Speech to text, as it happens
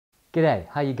G'day,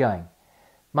 how you going?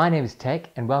 My name is Tech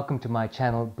and welcome to my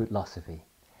channel Bootlosophy.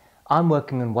 I'm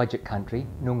working in Wajak country,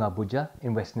 Noongar Boodja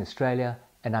in Western Australia,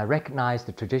 and I recognise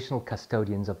the traditional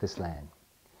custodians of this land.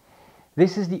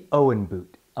 This is the Owen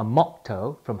boot, a moc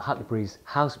toe from Huckberry's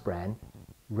house brand,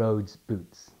 Rhodes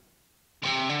Boots.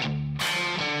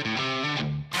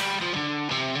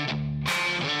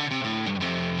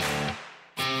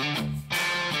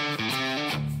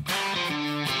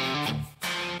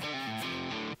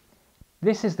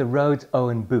 This is the Rhodes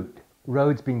Owen boot,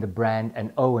 Rhodes being the brand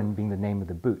and Owen being the name of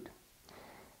the boot.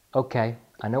 Okay,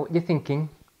 I know what you're thinking.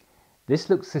 This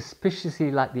looks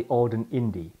suspiciously like the Alden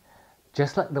Indy,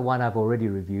 just like the one I've already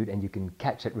reviewed, and you can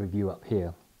catch that review up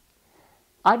here.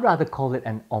 I'd rather call it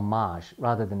an homage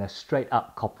rather than a straight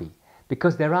up copy,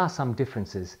 because there are some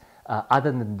differences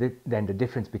other than the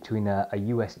difference between a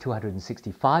US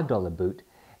 $265 boot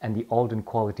and the Alden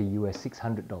quality US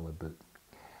 $600 boot.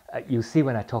 You'll see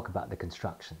when I talk about the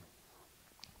construction.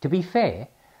 To be fair,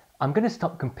 I'm going to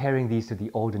stop comparing these to the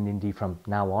Alden Indy from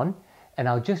now on, and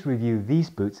I'll just review these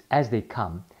boots as they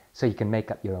come so you can make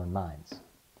up your own minds.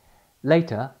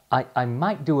 Later, I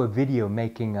might do a video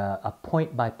making a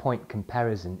point-by-point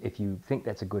comparison if you think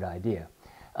that's a good idea.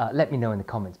 Let me know in the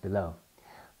comments below.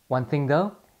 One thing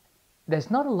though, there's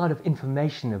not a lot of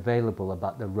information available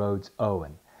about the Rhodes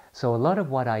Owen, so a lot of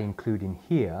what I include in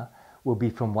here will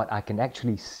be from what I can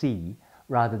actually see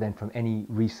rather than from any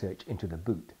research into the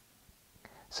boot.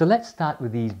 So let's start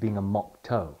with these being a moc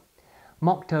toe.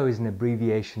 Moc toe is an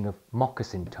abbreviation of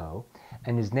moccasin toe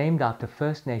and is named after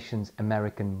First Nations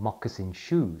American moccasin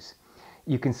shoes.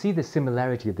 You can see the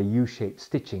similarity of the U-shaped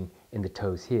stitching in the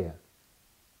toes here.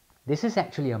 This is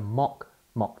actually a moc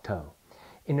toe.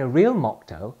 In a real moc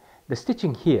toe, the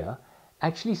stitching here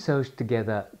actually sews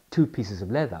together two pieces of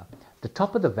leather, the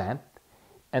top of the vamp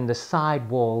and the side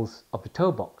walls of the toe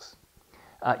box.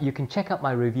 You can check out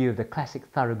my review of the classic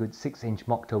Thorogood 6-inch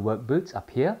moc toe work boots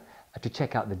up here to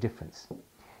check out the difference.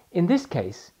 In this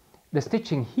case, the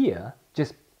stitching here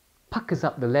just puckers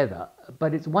up the leather,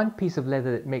 but it's one piece of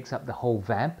leather that makes up the whole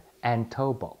vamp and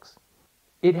toe box.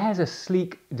 It has a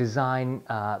sleek design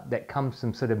that comes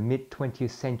from sort of mid-20th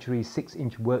century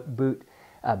 6-inch work boot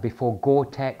before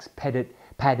Gore-Tex,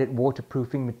 padded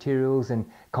waterproofing materials and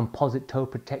composite toe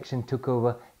protection took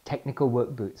over technical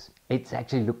work boots. It's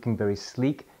actually looking very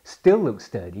sleek, still looks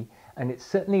sturdy, and it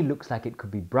certainly looks like it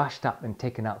could be brushed up and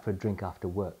taken out for a drink after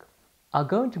work. I'll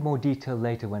go into more detail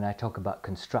later when I talk about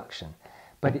construction,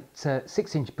 but it's a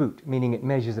 6-inch boot, meaning it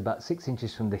measures about 6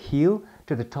 inches from the heel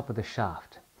to the top of the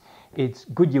shaft. It's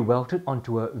Goodyear welted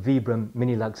onto a Vibram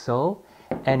mini lug sole,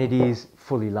 and it is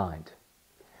fully lined.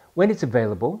 When it's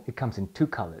available, it comes in two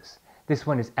colors. This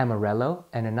one is Amarello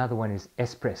and another one is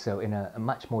Espresso in a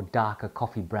much more darker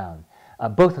coffee brown.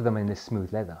 Both of them in this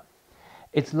smooth leather.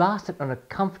 It's lasted on a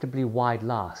comfortably wide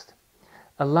last.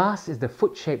 A last is the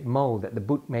foot-shaped mold that the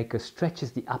bootmaker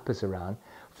stretches the uppers around,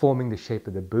 forming the shape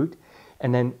of the boot,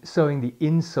 and then sewing the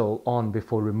insole on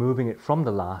before removing it from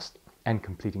the last and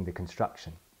completing the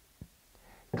construction.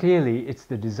 Clearly, it's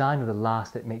the design of the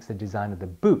last that makes the design of the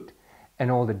boot, and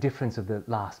all the difference of the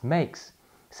last makes.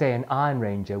 Say an Iron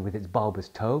Ranger with its bulbous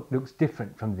toe looks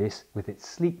different from this with its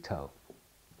sleek toe.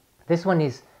 This one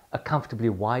is a comfortably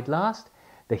wide last.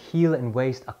 The heel and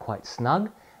waist are quite snug,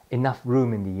 enough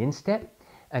room in the instep,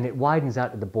 and it widens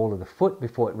out at the ball of the foot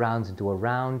before it rounds into a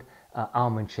round,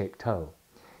 almond-shaped toe.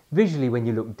 Visually, when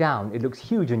you look down, it looks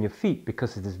huge on your feet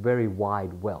because of this very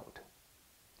wide welt.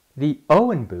 The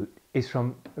Owen boot is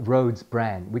from Rhodes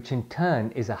brand, which in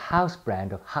turn is a house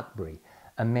brand of Huckberry,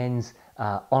 a men's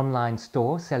online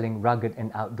store selling rugged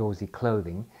and outdoorsy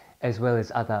clothing, as well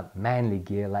as other manly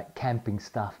gear like camping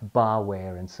stuff,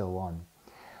 barware, and so on.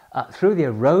 Through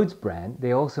their Rhodes brand,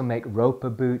 they also make roper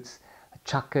boots,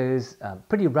 chuckers,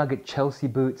 pretty rugged Chelsea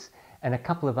boots, and a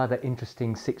couple of other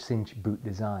interesting 6-inch boot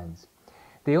designs.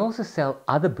 They also sell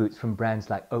other boots from brands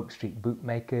like Oak Street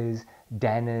Bootmakers,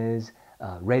 Danners,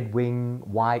 Red Wing,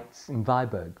 Whites, and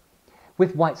Viberg.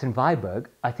 With Whites and Viberg,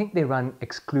 I think they run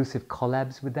exclusive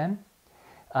collabs with them.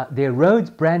 Their Rhodes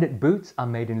branded boots are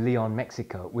made in Leon,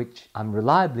 Mexico, which I'm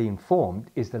reliably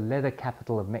informed is the leather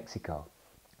capital of Mexico.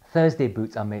 Thursday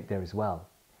boots are made there as well.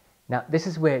 Now this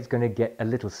is where it's going to get a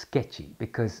little sketchy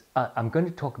because I'm going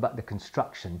to talk about the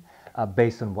construction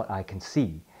based on what I can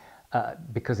see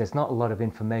because there's not a lot of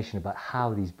information about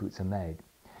how these boots are made.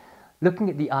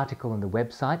 Looking at the article on the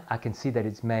website, I can see that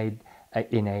it's made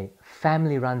in a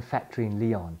family-run factory in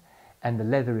Leon, and the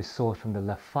leather is sourced from the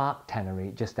Lafargue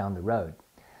tannery just down the road.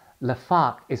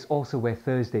 Lafargue is also where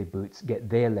Thursday boots get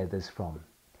their leathers from.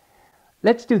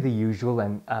 Let's do the usual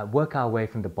and work our way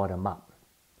from the bottom up.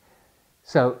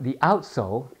 So the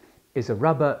outsole is a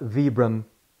rubber Vibram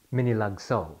mini lug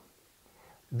sole.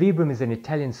 Vibram is an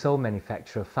Italian sole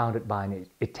manufacturer founded by an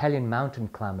Italian mountain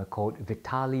climber called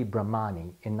Vitale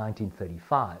Bramani in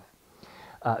 1935.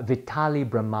 Vitale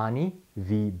Bramani,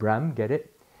 Vibram, get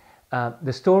it?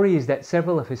 The story is that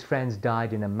several of his friends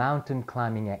died in a mountain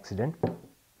climbing accident,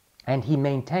 and he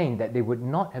maintained that they would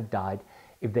not have died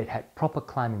if they'd had proper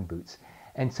climbing boots,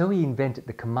 and so he invented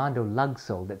the Commando lug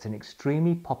sole that's an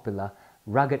extremely popular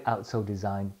rugged outsole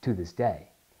design to this day.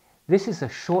 This is a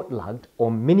short lugged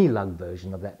or mini lug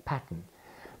version of that pattern.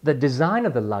 The design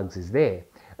of the lugs is there,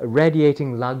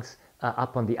 radiating lugs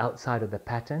up on the outside of the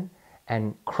pattern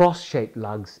and cross-shaped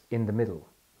lugs in the middle.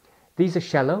 These are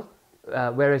shallow,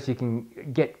 whereas you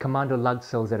can get Commando lug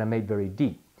soles that are made very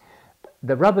deep.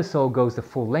 The rubber sole goes the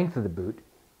full length of the boot,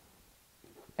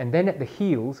 and then at the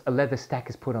heels a leather stack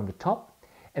is put on the top,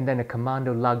 and then a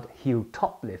Commando lugged heel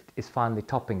top lift is finally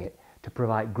topping it to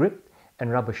provide grip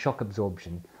and rubber shock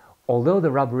absorption, although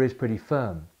the rubber is pretty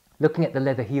firm. Looking at the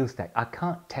leather heel stack, I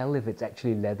can't tell if it's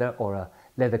actually leather or a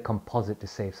leather composite to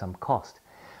save some cost.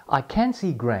 I can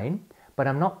see grain, but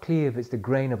I'm not clear if it's the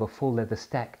grain of a full leather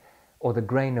stack or the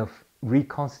grain of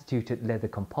reconstituted leather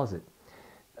composite.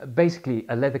 Basically,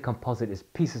 a leather composite is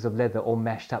pieces of leather all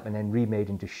mashed up and then remade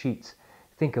into sheets.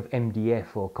 Think of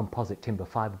MDF or composite timber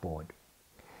fiberboard.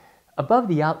 Above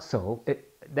the outsole,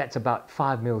 that's about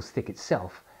 5 mils thick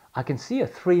itself, I can see a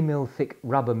 3 mil thick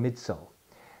rubber midsole.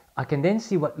 I can then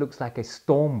see what looks like a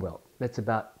storm welt that's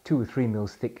about 2 or 3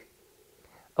 mils thick.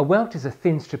 A welt is a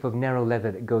thin strip of narrow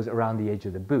leather that goes around the edge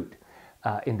of the boot.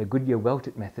 In the Goodyear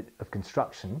welted method of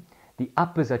construction, the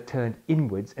uppers are turned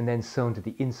inwards and then sewn to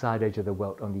the inside edge of the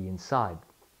welt on the inside.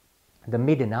 The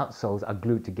mid and outsoles are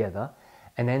glued together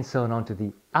and then sewn onto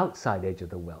the outside edge of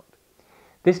the welt.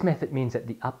 This method means that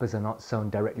the uppers are not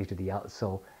sewn directly to the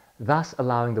outsole, thus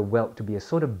allowing the welt to be a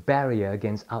sort of barrier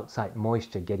against outside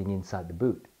moisture getting inside the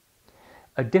boot.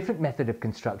 A different method of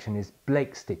construction is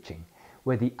Blake stitching,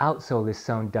 where the outsole is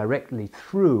sewn directly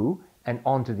through and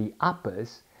onto the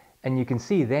uppers, and you can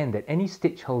see then that any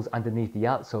stitch holes underneath the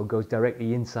outsole goes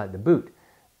directly inside the boot,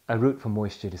 a route for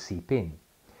moisture to seep in.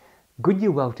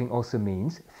 Goodyear welting also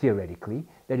means, theoretically,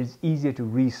 that it's easier to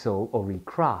resole or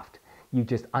recraft. You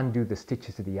just undo the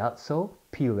stitches to the outsole,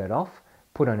 peel that off,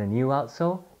 put on a new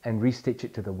outsole and restitch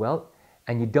it to the welt,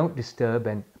 and you don't disturb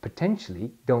and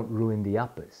potentially don't ruin the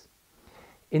uppers.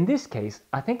 In this case,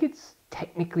 I think it's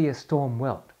technically a storm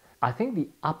welt. I think the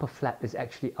upper flap is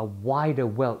actually a wider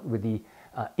welt with the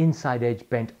inside edge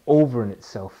bent over in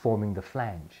itself, forming the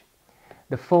flange.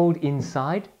 The fold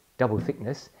inside, double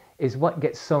thickness, is what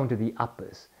gets sewn to the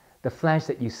uppers. The flange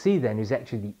that you see then is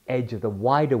actually the edge of the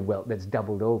wider welt that's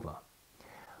doubled over.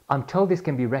 I'm told this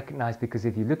can be recognized because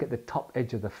if you look at the top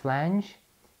edge of the flange,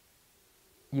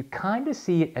 you kind of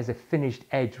see it as a finished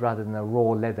edge rather than a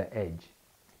raw leather edge.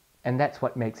 And that's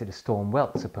what makes it a storm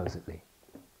welt, supposedly.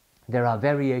 There are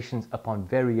variations upon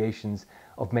variations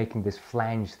of making this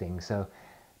flange thing, so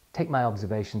take my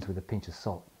observations with a pinch of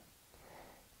salt.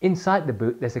 Inside the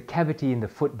boot, there's a cavity in the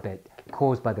footbed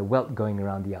caused by the welt going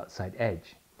around the outside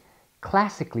edge.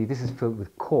 Classically, this is filled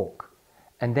with cork,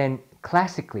 and then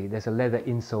classically there's a leather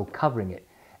insole covering it,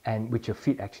 and which your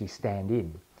feet actually stand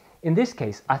in. In this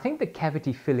case, I think the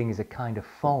cavity filling is a kind of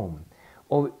foam,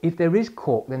 or if there is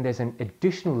cork, then there's an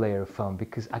additional layer of foam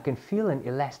because I can feel an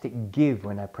elastic give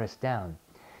when I press down.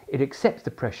 It accepts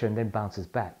the pressure and then bounces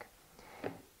back.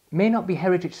 May not be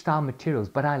heritage style materials,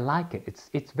 but I like it.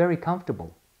 It's very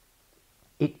comfortable.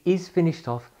 It is finished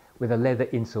off with a leather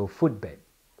insole footbed.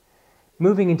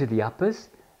 Moving into the uppers,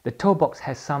 the toe box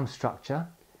has some structure.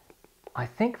 I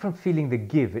think from feeling the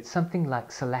give, it's something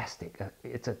like celastic.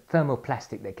 It's a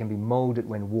thermoplastic that can be molded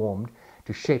when warmed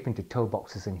to shape into toe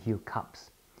boxes and heel cups.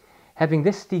 Having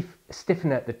this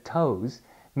stiffener at the toes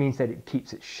means that it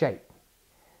keeps its shape.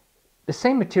 The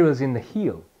same material is in the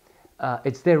heel.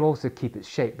 It's there also to keep its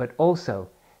shape, but also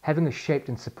having a shaped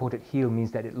and supported heel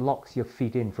means that it locks your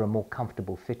feet in for a more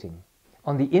comfortable fitting.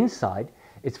 On the inside,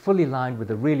 it's fully lined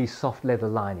with a really soft leather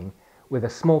lining with a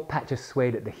small patch of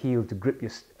suede at the heel to grip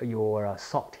your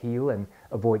socked heel and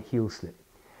avoid heel slip.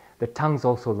 The tongue's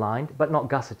also lined, but not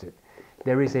gusseted.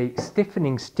 There is a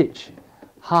stiffening stitch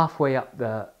halfway up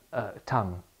the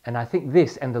tongue, and I think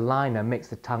this and the liner makes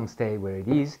the tongue stay where it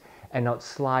is and not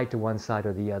slide to one side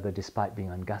or the other despite being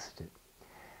ungusseted.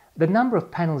 The number of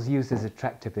panels used is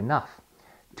attractive enough.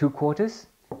 2/4,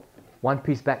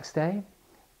 1-piece backstay,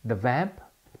 the vamp,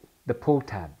 the pull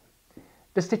tab.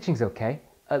 The stitching's okay.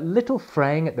 A little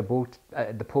fraying at the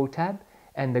pull tab,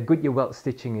 and the Goodyear welt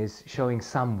stitching is showing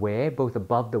some wear both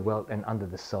above the welt and under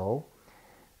the sole.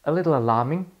 A little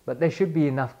alarming, but there should be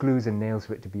enough glues and nails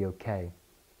for it to be okay.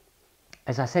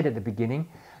 As I said at the beginning,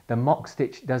 the mock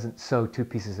stitch doesn't sew two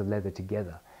pieces of leather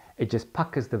together. It just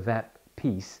puckers the VAP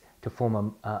piece to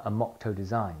form a mock toe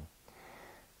design.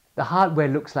 The hardware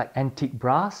looks like antique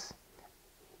brass,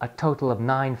 a total of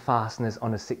 9 fasteners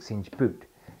on a 6-inch boot,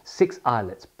 6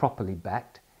 eyelets properly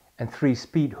backed, and 3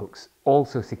 speed hooks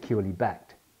also securely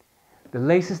backed. The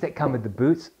laces that come with the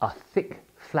boots are thick,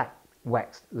 flat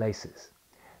waxed laces.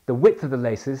 The width of the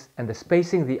laces and the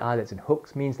spacing of the eyelets and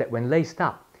hooks means that when laced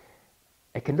up,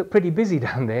 it can look pretty busy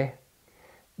down there.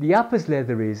 The upper's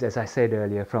leather is, as I said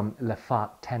earlier, from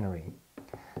Lafargue Tannery.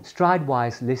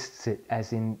 Stridewise lists it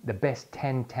as in the best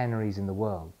 10 tanneries in the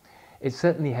world. It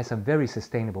certainly has some very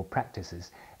sustainable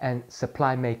practices and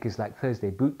supply makers like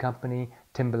Thursday Boot Company,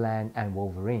 Timberland and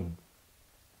Wolverine.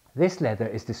 This leather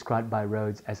is described by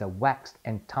Rhodes as a waxed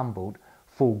and tumbled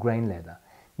full grain leather,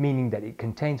 meaning that it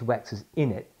contains waxes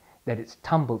in it, that it's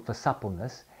tumbled for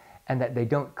suppleness, and that they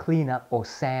don't clean up or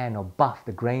sand or buff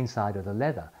the grain side of the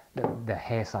leather, the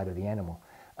hair side of the animal,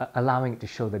 allowing it to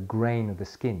show the grain of the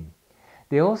skin.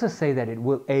 They also say that it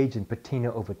will age and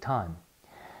patina over time.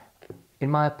 In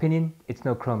my opinion, it's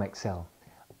no Chrome XL.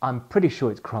 I'm pretty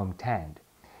sure it's chrome tanned.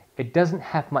 It doesn't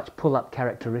have much pull-up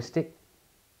characteristic,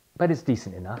 but it's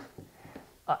decent enough.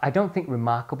 I don't think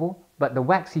remarkable, but the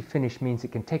waxy finish means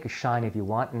it can take a shine if you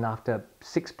want, and after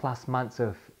 6+ months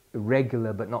of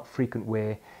regular but not frequent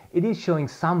wear, it is showing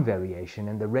some variation,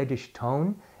 and the reddish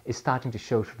tone is starting to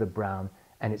show through the brown,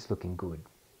 and it's looking good.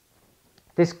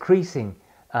 This creasing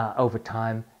over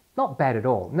time, not bad at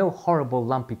all. No horrible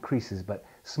lumpy creases, but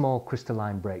small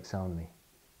crystalline breaks only.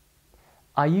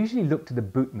 I usually look to the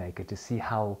bootmaker to see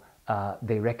how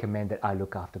they recommend that I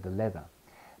look after the leather,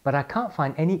 but I can't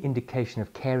find any indication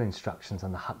of care instructions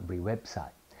on the Huckberry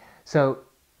website. So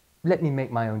let me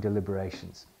make my own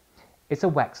deliberations. It's a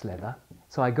wax leather,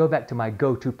 so I go back to my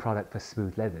go-to product for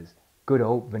smooth leathers, good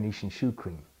old Venetian shoe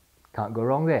cream. Can't go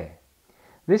wrong there.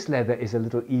 This leather is a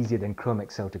little easier than Chrome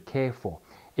XL to care for.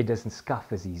 It doesn't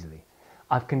scuff as easily.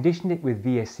 I've conditioned it with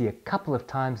VSC a couple of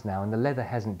times now and the leather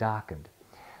hasn't darkened.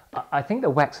 I think the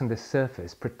wax on the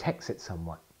surface protects it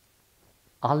somewhat.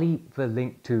 I'll leave a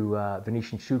link to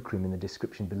Venetian shoe cream in the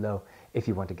description below if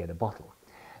you want to get a bottle.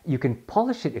 You can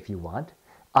polish it if you want.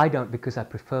 I don't, because I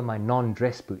prefer my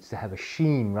non-dress boots to have a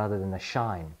sheen rather than a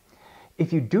shine.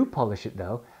 If you do polish it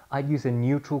though, I'd use a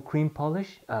neutral cream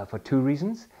polish for 2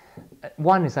 reasons.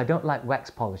 One is I don't like wax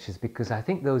polishes because I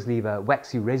think those leave a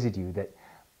waxy residue that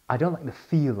I don't like the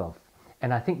feel of,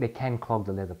 and I think they can clog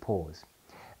the leather pores.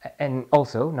 And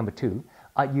also, number 2,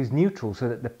 I'd use neutral so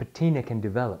that the patina can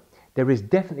develop. There is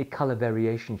definitely color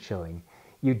variation showing.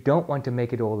 You don't want to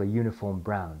make it all a uniform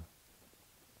brown.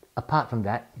 Apart from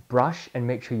that, brush and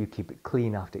make sure you keep it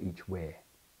clean after each wear.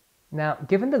 Now,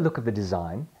 given the look of the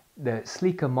design, the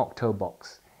sleeker mock toe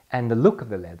box, and the look of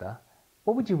the leather,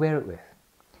 what would you wear it with?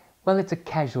 Well, it's a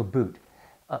casual boot.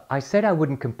 I said I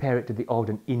wouldn't compare it to the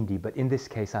Alden Indy, but in this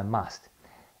case I must.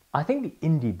 I think the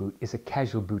Indy boot is a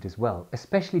casual boot as well,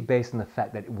 especially based on the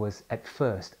fact that it was at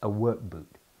first a work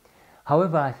boot.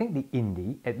 However, I think the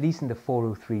Indy, at least in the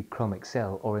 403 Chrome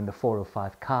XL or in the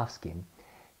 405 calfskin,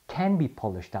 can be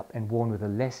polished up and worn with a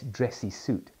less dressy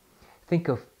suit. Think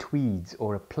of tweeds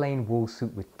or a plain wool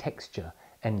suit with texture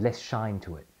and less shine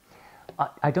to it.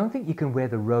 I don't think you can wear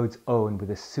the Rhodes Owen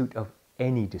with a suit of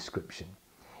any description.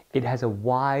 It has a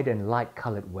wide and light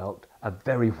colored welt, a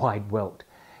very wide welt.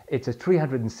 It's a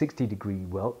 360-degree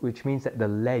welt, which means that the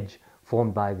ledge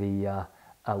formed by the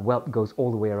welt goes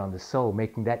all the way around the sole,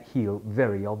 making that heel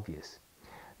very obvious.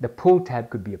 The pull tab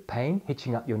could be a pain,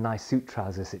 hitching up your nice suit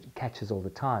trousers it catches all the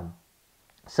time.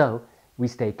 So we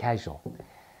stay casual.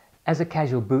 As a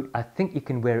casual boot, I think you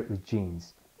can wear it with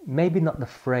jeans. Maybe not the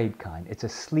frayed kind, it's a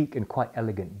sleek and quite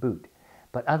elegant boot.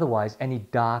 But otherwise, any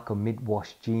dark or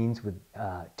mid-wash jeans with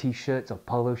t-shirts or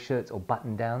polo shirts or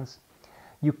button-downs.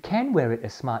 You can wear it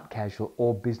as smart casual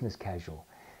or business casual.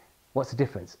 What's the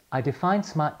difference? I define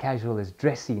smart casual as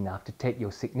dressy enough to take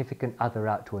your significant other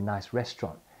out to a nice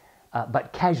restaurant,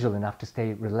 but casual enough to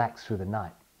stay relaxed through the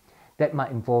night. That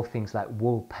might involve things like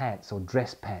wool pants or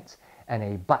dress pants and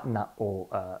a button-up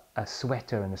or a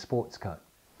sweater and a sports coat.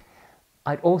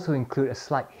 I'd also include a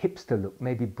slight hipster look,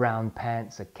 maybe brown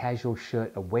pants, a casual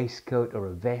shirt, a waistcoat or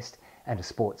a vest, and a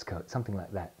sports coat, something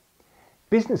like that.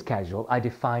 Business casual I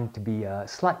define to be a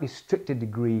slightly stricter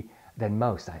degree than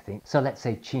most, I think. So let's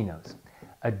say chinos,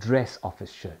 a dress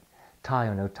office shirt, tie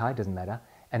or no tie, doesn't matter,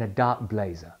 and a dark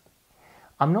blazer.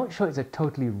 I'm not sure it's a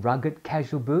totally rugged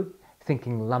casual boot,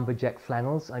 thinking lumberjack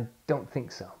flannels. I don't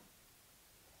think so.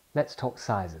 Let's talk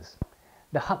sizes.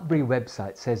 The Huckberry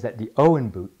website says that the Owen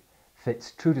boot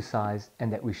fits true to size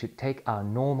and that we should take our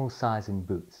normal size in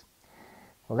boots.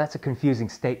 Well, that's a confusing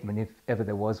statement if ever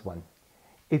there was one.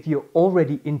 If you're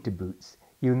already into boots,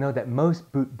 you'll know that most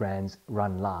boot brands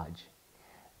run large.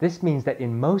 This means that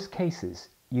in most cases,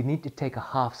 you need to take a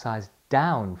half size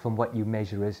down from what you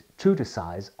measure as true to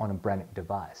size on a branded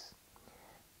device.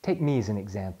 Take me as an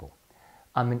example.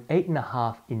 I'm an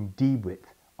 8.5 in D width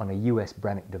on a US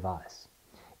branded device.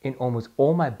 In almost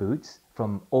all my boots,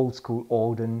 from old school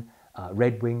Alden,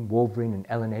 Red Wing, Wolverine and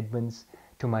Ellen Edmonds,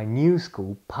 to my new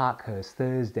school Parkhurst,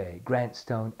 Thursday,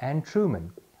 Grantstone and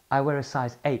Truman, I wear a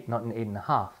size 8, not an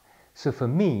 8.5. So for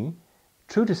me,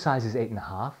 true to size is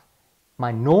 8.5,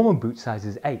 my normal boot size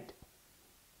is 8.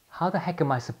 How the heck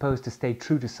am I supposed to stay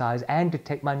true to size and to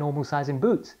take my normal size in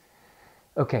boots?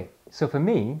 Okay, so for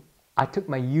me, I took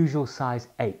my usual size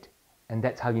 8, and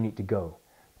that's how you need to go.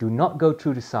 Do not go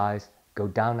true to size, go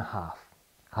down a half.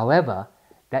 However,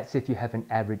 that's if you have an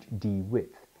average D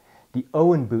width. The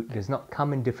Owen boot does not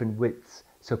come in different widths,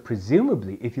 so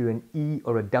presumably if you're an E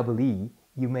or a double E,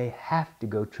 you may have to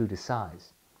go true to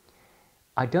size.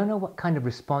 I don't know what kind of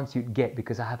response you'd get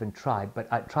because I haven't tried, but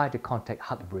I'd try to contact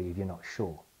Huckberry if you're not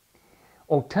sure.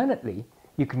 Alternately,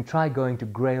 you can try going to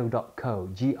grayle.co,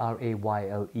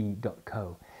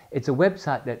 Grayle.co. It's a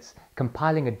website that's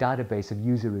compiling a database of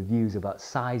user reviews about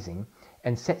sizing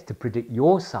and sets to predict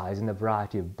your size in a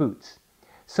variety of boots.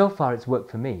 So far it's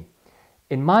worked for me.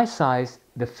 In my size,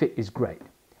 the fit is great.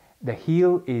 The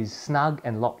heel is snug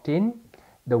and locked in,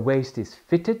 the waist is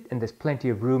fitted and there's plenty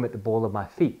of room at the ball of my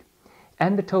feet.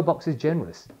 And the toe box is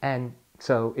generous, and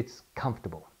so it's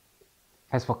comfortable.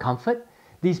 As for comfort,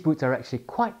 these boots are actually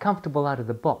quite comfortable out of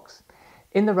the box.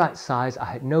 In the right size, I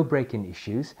had no break-in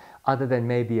issues, other than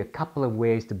maybe a couple of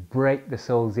ways to break the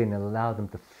soles in and allow them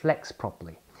to flex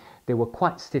properly. They were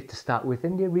quite stiff to start with,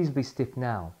 and they're reasonably stiff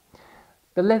now.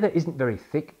 The leather isn't very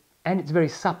thick, and it's very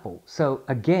supple, so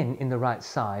again, in the right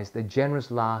size, the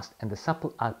generous last and the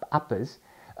supple uppers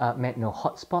meant no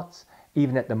hot spots,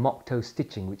 even at the mock toe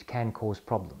stitching, which can cause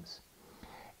problems.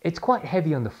 It's quite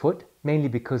heavy on the foot, mainly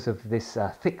because of this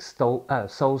thick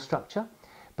sole structure,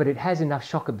 but it has enough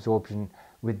shock absorption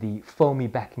with the foamy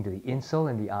backing to the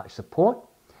insole and the arch support,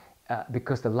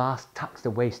 because the last tucks the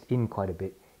waist in quite a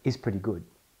bit, is pretty good.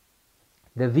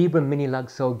 The Vibram mini lug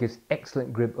sole gives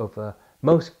excellent grip over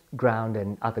most ground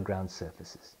and other ground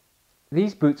surfaces.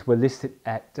 These boots were listed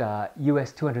at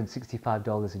US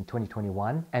 $265 in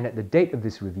 2021, and at the date of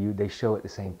this review they show at the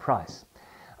same price.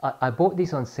 I bought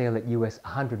these on sale at US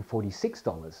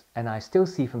 $146, and I still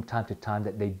see from time to time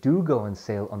that they do go on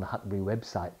sale on the Huckberry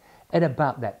website at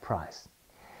about that price.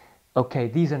 Okay,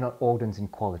 these are not Aldens in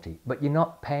quality, but you're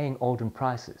not paying Alden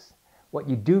prices. What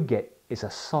you do get is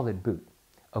a solid boot.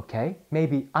 Okay,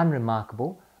 maybe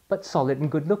unremarkable, but solid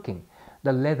and good looking.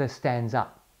 The leather stands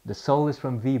up. The sole is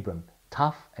from Vibram,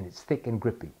 tough and it's thick and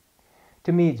grippy.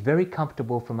 To me, it's very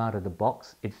comfortable from out of the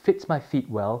box. It fits my feet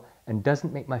well and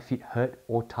doesn't make my feet hurt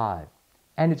or tired.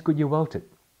 And it's good you welted.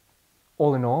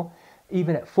 All in all,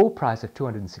 even at full price of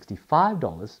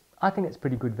 $265, I think it's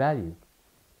pretty good value.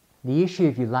 The issue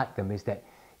if you like them is that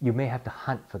you may have to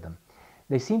hunt for them.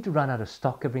 They seem to run out of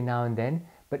stock every now and then,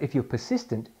 but if you're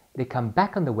persistent, they come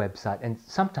back on the website, and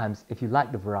sometimes, if you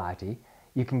like the variety,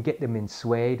 you can get them in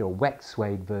suede or wax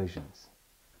suede versions.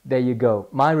 There you go,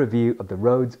 my review of the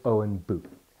Rhodes Owen boot.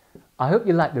 I hope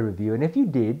you liked the review, and if you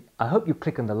did, I hope you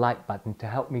click on the like button to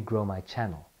help me grow my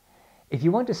channel. If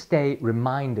you want to stay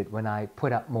reminded when I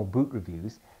put up more boot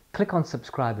reviews, click on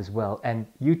subscribe as well, and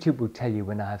YouTube will tell you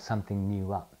when I have something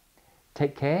new up.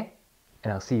 Take care,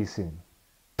 and I'll see you soon.